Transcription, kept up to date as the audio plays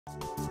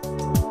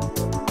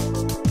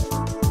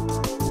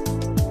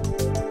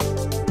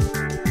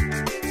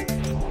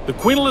The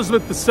Queen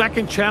Elizabeth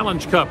II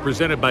Challenge Cup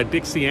presented by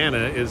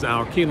Dixiana is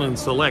our Keeneland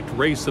Select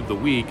race of the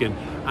week, and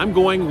I'm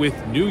going with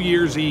New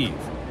Year's Eve.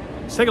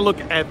 Let's take a look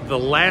at the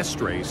last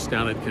race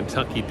down at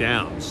Kentucky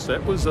Downs.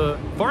 That was a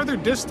farther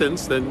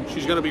distance than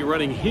she's going to be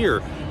running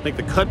here. I think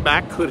the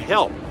cutback could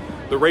help.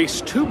 The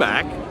race two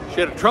back,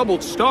 she had a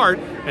troubled start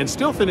and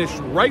still finished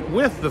right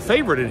with the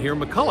favorite in here,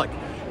 McCulloch.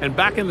 And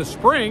back in the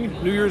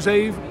spring, New Year's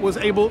Eve was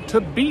able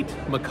to beat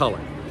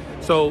McCulloch.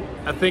 So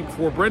I think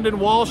for Brendan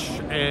Walsh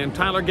and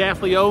Tyler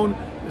Gaffleone,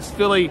 this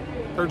filly,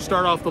 third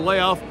start off the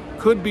layoff,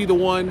 could be the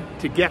one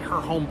to get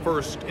her home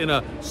first in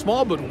a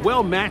small but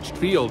well-matched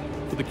field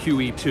for the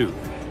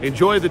QE2.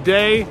 Enjoy the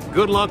day.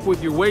 Good luck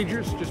with your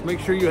wagers. Just make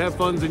sure you have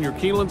funds in your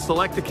Keeneland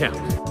Select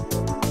account.